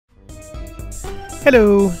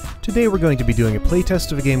Hello! Today we're going to be doing a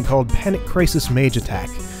playtest of a game called Panic Crisis Mage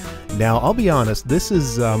Attack. Now, I'll be honest, this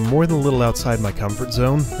is more than a little outside my comfort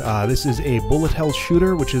zone. This is a bullet hell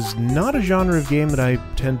shooter, which is not a genre of game that I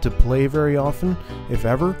tend to play very often, if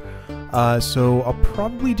ever. So I'll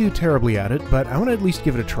probably do terribly at it, but I want to at least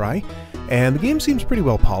give it a try. And the game seems pretty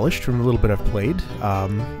well polished from the little bit I've played,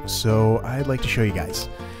 so I'd like to show you guys.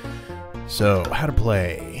 So, how to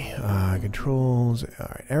play. Controls,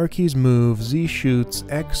 alright, arrow keys move, Z shoots,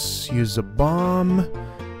 X use a bomb.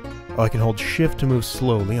 Oh, I can hold shift to move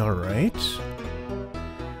slowly, alright.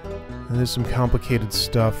 And there's some complicated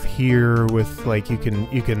stuff here with, like, you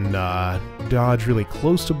can dodge really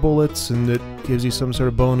close to bullets and it gives you some sort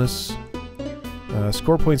of bonus.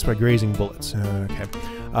 Score points by grazing bullets, okay.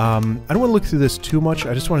 I don't want to look through this too much,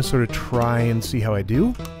 I just want to sort of try and see how I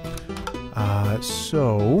do.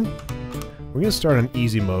 So we're going to start on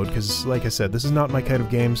easy mode, because, like I said, this is not my kind of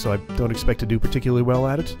game, so I don't expect to do particularly well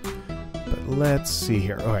at it. But let's see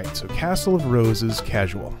here. Alright, so Castle of Roses,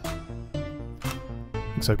 casual.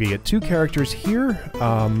 Looks like we get two characters here.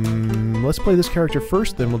 Let's play this character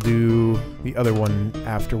first, then we'll do the other one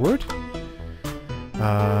afterward.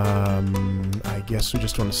 I guess we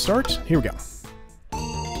just want to start. Here we go.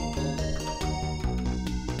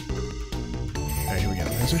 Alright, here we go.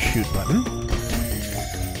 There's a shoot button.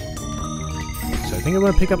 I think I'm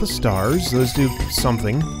going to pick up the stars. Those do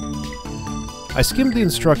something. I skimmed the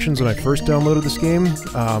instructions when I first downloaded this game,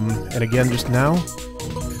 and again just now.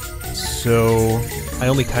 So I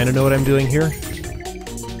only kind of know what I'm doing here.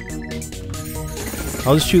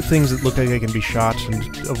 I'll just shoot things that look like they can be shot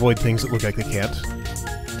and avoid things that look like they can't.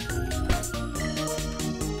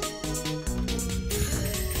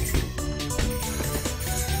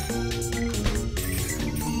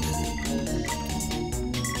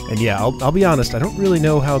 And yeah, I'll be honest, I don't really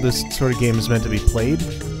know how this sort of game is meant to be played.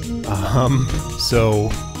 So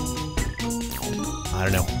I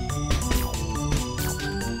don't know.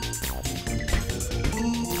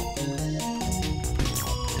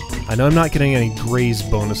 I know I'm not getting any graze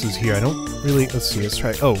bonuses here. I don't really... Let's see, let's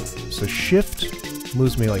try... Oh, so shift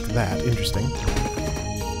moves me like that. Interesting.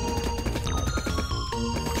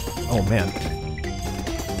 Oh, man.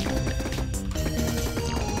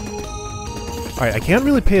 Alright, I can't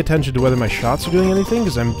really pay attention to whether my shots are doing anything,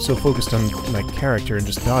 because I'm so focused on my character and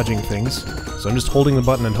just dodging things. So I'm just holding the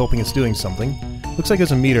button and hoping it's doing something. Looks like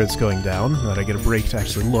there's a meter that's going down, that I get a break to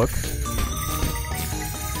actually look.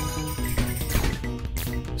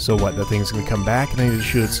 So what, that thing's gonna come back and I need to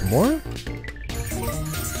shoot it some more?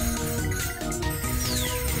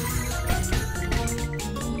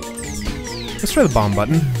 Let's try the bomb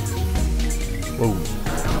button. Whoa.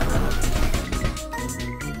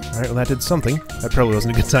 Alright, well that did something. That probably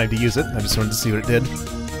wasn't a good time to use it. I just wanted to see what it did.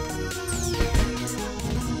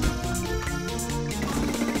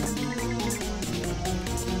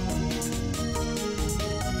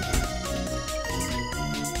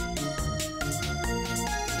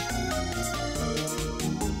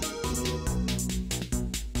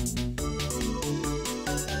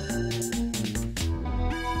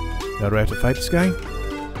 Now do I have to fight this guy?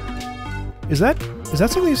 Is that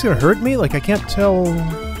something that's gonna hurt me? Like, I can't tell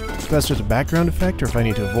if that's just a background effect or if I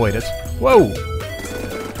need to avoid it. Whoa!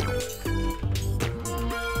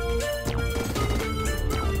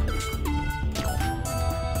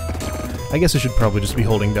 I guess I should probably just be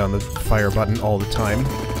holding down the fire button all the time.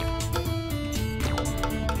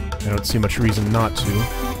 I don't see much reason not to.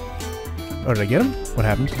 Oh, did I get him? What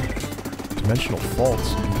happened? Dimensional fault.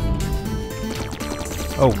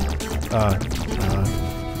 Oh,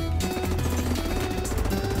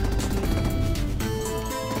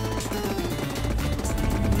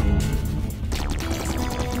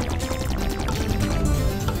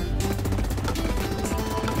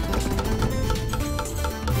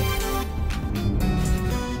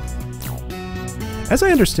 as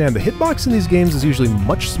I understand, the hitbox in these games is usually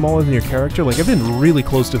much smaller than your character. Like, I've been really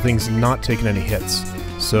close to things not taking any hits,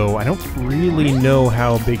 so I don't really know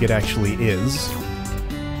how big it actually is.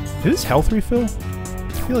 Did his health refill?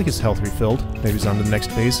 I feel like his health refilled. Maybe he's on to the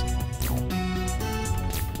next phase.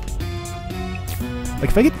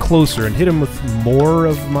 Like, if I get closer and hit him with more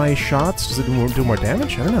of my shots, does it do more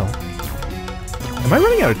damage? I don't know. Am I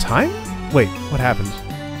running out of time? Wait, what happened?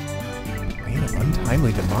 Man, an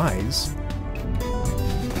untimely demise.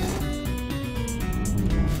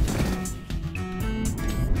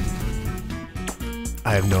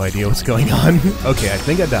 I have no idea what's going on. Okay, I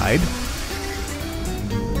think I died.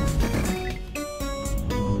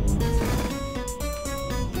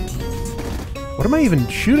 What am I even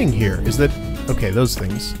shooting here? Is that... Okay, those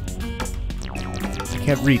things. I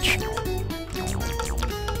can't reach.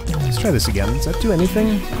 Let's try this again. Does that do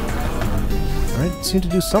anything? Alright, it seemed to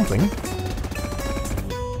do something.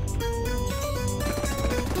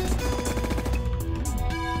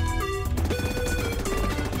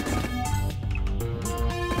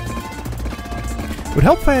 Would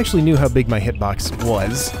help if I actually knew how big my hitbox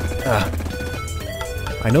was.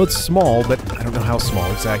 I know it's small, but I don't know how small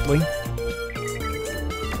exactly.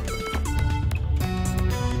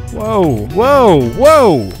 Whoa! Whoa!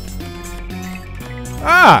 Whoa!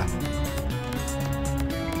 Ah!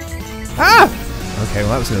 Ah! Okay,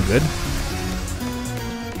 well that was no good.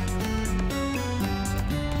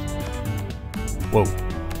 Whoa.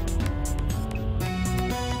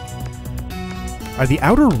 Are the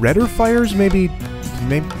outer redder fires maybe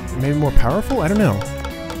more powerful? I don't know.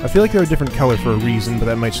 I feel like they're a different color for a reason, but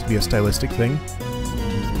that might just be a stylistic thing.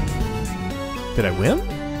 Did I win?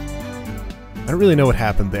 I don't really know what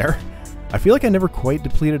happened there. I feel like I never quite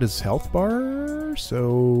depleted his health bar,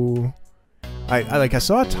 so... I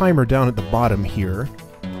saw a timer down at the bottom here.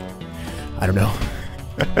 I don't know.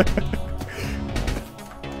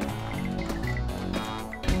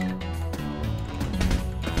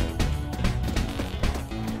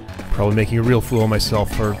 Probably making a real fool of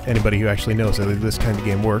myself for anybody who actually knows how this kind of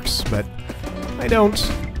game works, but I don't.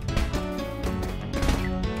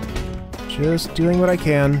 Just doing what I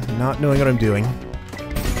can, not knowing what I'm doing.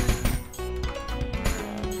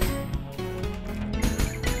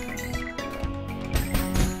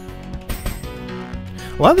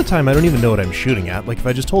 A lot of the time I don't even know what I'm shooting at. Like if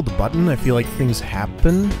I just hold the button, I feel like things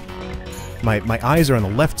happen. My eyes are on the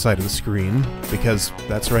left side of the screen, because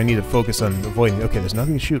that's where I need to focus on avoiding... Okay, there's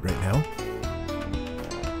nothing to shoot right now.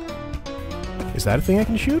 Is that a thing I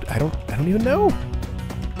can shoot? I don't even know.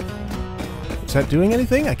 Is that doing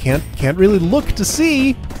anything? I can't really look to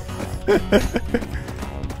see.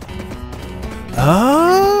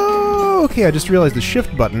 Oh, okay, I just realized the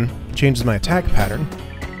shift button changes my attack pattern.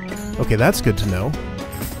 Okay, that's good to know.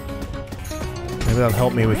 Maybe that'll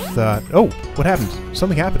help me with... Oh, what happened?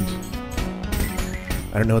 Something happened.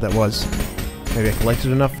 I don't know what that was. Maybe I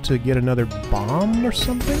collected enough to get another bomb or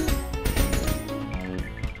something?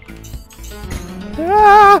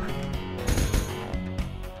 Ah!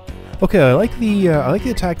 Okay, I like the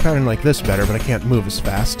attack pattern like this better, but I can't move as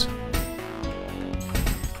fast.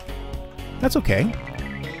 That's okay.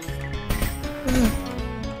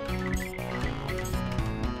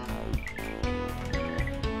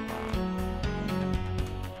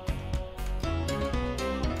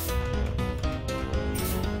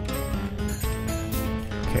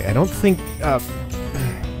 Okay, I don't think...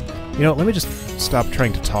 you know, let me just stop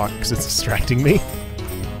trying to talk, because it's distracting me.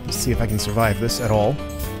 Let's see if I can survive this at all.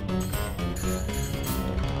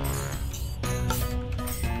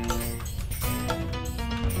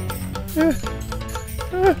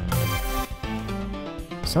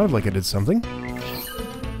 Sounded like I did something.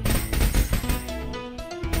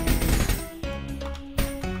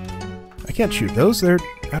 I can't shoot those, they're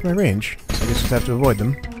out of my range, so I guess I just have to avoid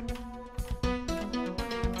them.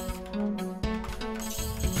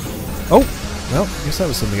 Oh! Well, I guess that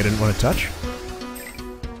was something I didn't want to touch.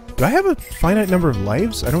 Do I have a finite number of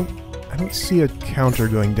lives? I don't see a counter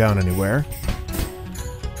going down anywhere.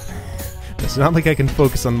 It's not like I can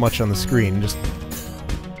focus on much on the screen, just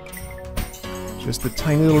the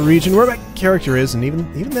tiny little region where my character is, and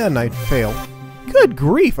even then I fail. Good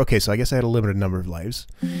grief! Okay, so I guess I had a limited number of lives.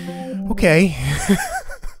 Okay.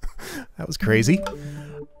 That was crazy.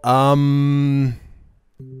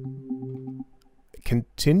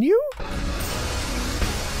 Continue?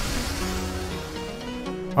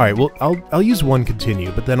 Alright, well, I'll use one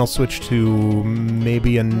continue, but then I'll switch to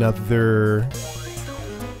maybe another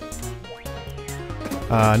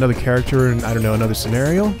character and, I don't know, another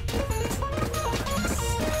scenario.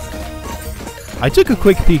 I took a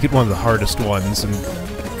quick peek at one of the hardest ones, and,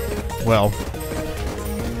 well,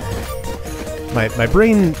 my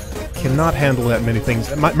brain cannot handle that many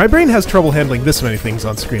things. My brain has trouble handling this many things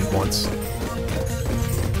on screen at once.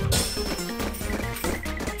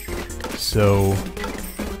 So...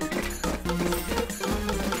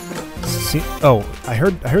 See, oh, I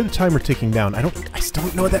heard the timer ticking down. I still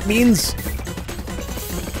don't know what that means!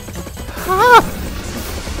 Ah!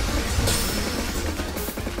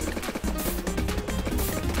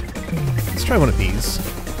 Let's try one of these.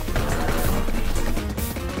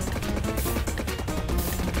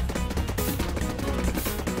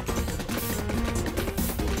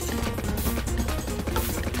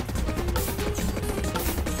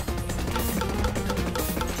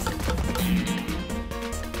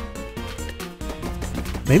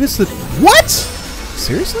 Maybe it's the... What?!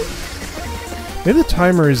 Seriously? Maybe the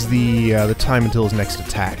timer is the time until his next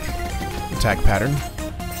attack pattern.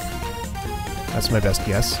 That's my best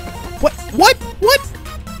guess. What? What? What?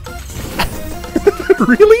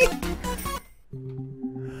 Really?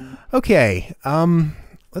 Okay,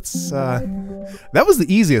 let's, that was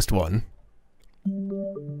the easiest one.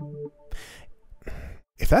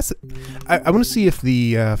 If that's... I want to see if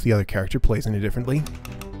the other character plays any differently.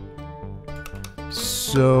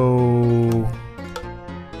 So...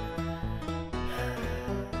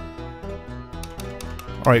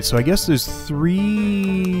 Alright, so I guess there's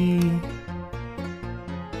three...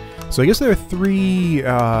 So I guess there are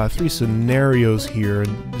three scenarios here,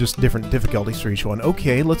 and just different difficulties for each one.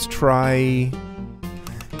 Okay, let's try...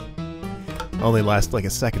 Only last like a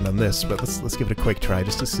second on this, but let's give it a quick try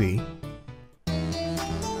just to see.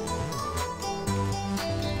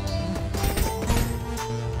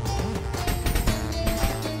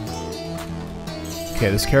 Okay,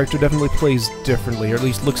 this character definitely plays differently, or at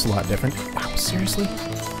least looks a lot different. Wow, seriously?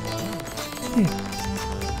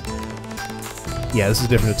 Yeah, this is a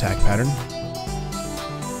different attack pattern.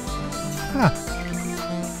 Ah.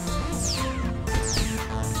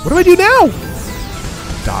 What do I do now?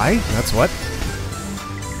 Die? That's what?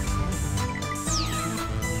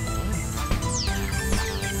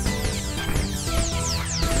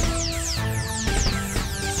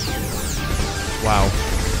 Wow.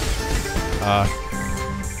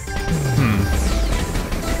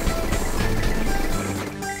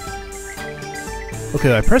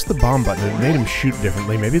 Okay, I pressed the bomb button and it made him shoot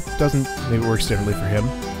differently. Maybe it doesn't... Maybe it works differently for him.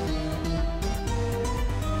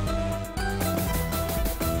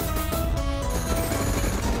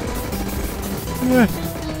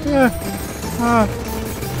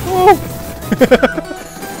 Oh!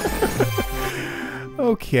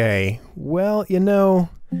 Okay. Well, you know...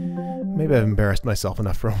 Maybe I've embarrassed myself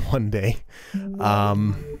enough for one day.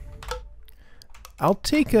 I'll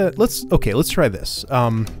take a... Okay, let's try this.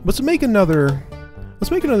 Let's make another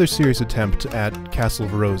serious attempt at Castle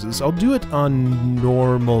of Roses. I'll do it on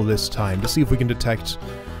normal this time to see if we can detect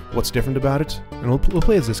what's different about it. And we'll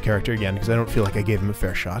play as this character again, because I don't feel like I gave him a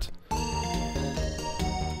fair shot.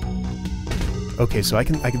 Okay, so I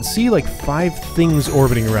can see like 5 things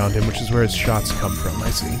orbiting around him, which is where his shots come from. I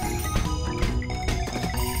see.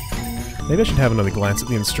 Maybe I should have another glance at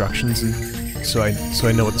the instructions, and so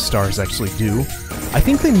I know what the stars actually do. I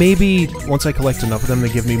think they maybe, once I collect enough of them, they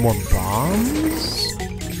give me more bombs?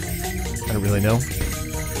 I don't really know.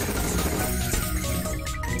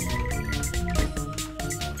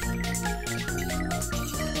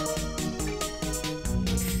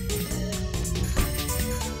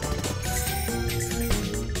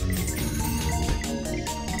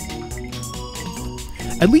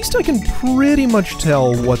 At least I can pretty much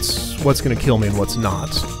tell what's gonna kill me and what's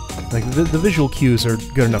not. Like, the visual cues are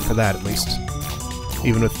good enough for that, at least.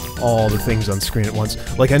 Even with all the things on screen at once.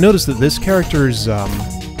 Like, I noticed that this character's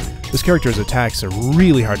attacks are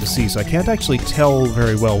really hard to see, so I can't actually tell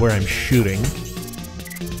very well where I'm shooting.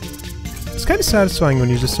 It's kind of satisfying when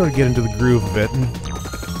you just sort of get into the groove of it and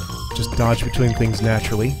just dodge between things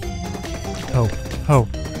naturally. Oh.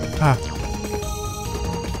 Ah.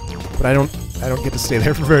 But I don't get to stay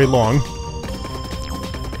there for very long.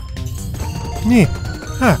 Meh.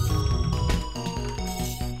 Ha.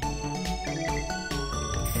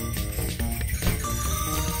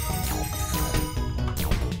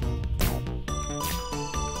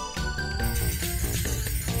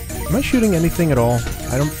 Am I shooting anything at all?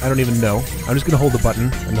 I don't even know. I'm just gonna hold the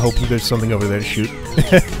button and hope that there's something over there to shoot.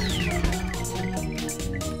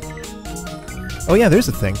 Oh yeah, there's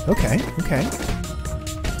a thing. Okay.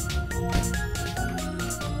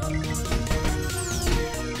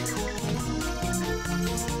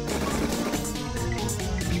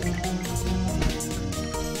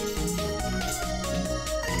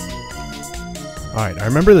 Alright, I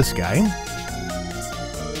remember this guy.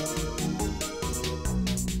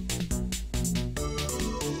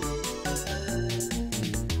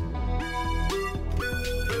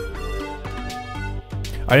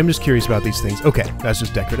 I am just curious about these things. Okay, that's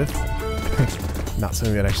just decorative. Not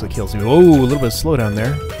something that actually kills me. Oh, a little bit of slowdown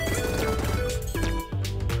there.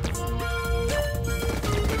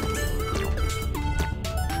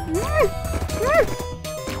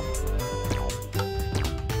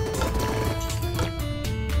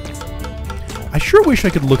 I sure wish I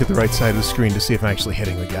could look at the right side of the screen to see if I'm actually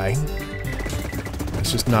hitting the guy.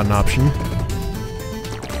 It's just not an option.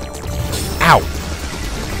 Ow!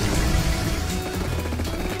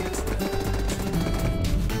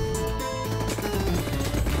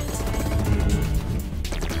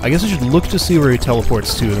 I guess I should look to see where he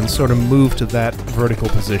teleports to, and then sort of move to that vertical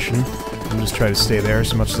position, and just try to stay there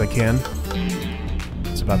as much as I can.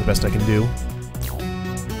 It's about the best I can do.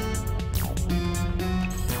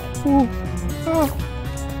 Ooh. Oh.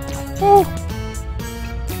 Oh.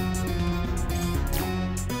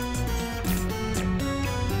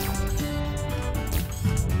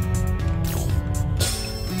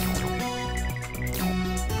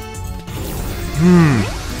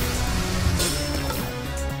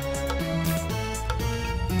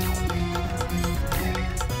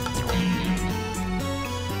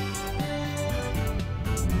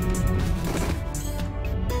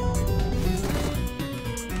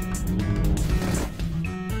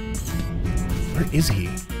 Where is he?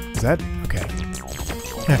 Is that... okay.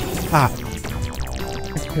 Ah.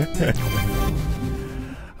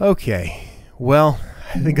 Okay. Well,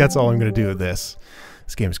 I think that's all I'm going to do with this.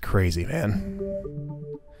 This game's crazy, man.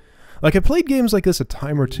 Like, I played games like this a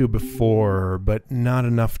time or two before, but not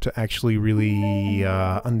enough to actually really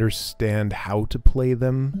understand how to play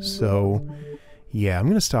them, so yeah, I'm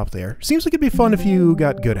gonna stop there. Seems like it'd be fun if you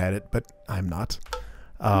got good at it, but I'm not.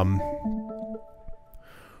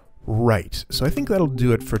 Right, so I think that'll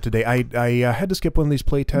do it for today. I had to skip one of these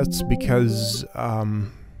playtests because,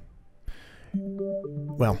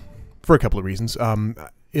 well, for a couple of reasons.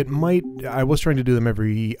 It might... I was trying to do them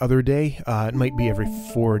every other day. It might be every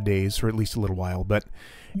 4 days for at least a little while, but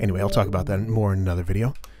anyway, I'll talk about that more in another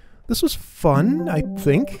video. This was fun, I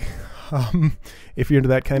think. If you're into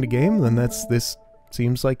that kind of game, then this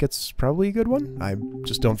seems like it's probably a good one. I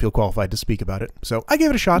just don't feel qualified to speak about it, so I gave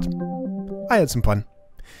it a shot. I had some fun.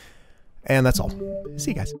 And that's all.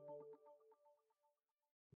 See you guys.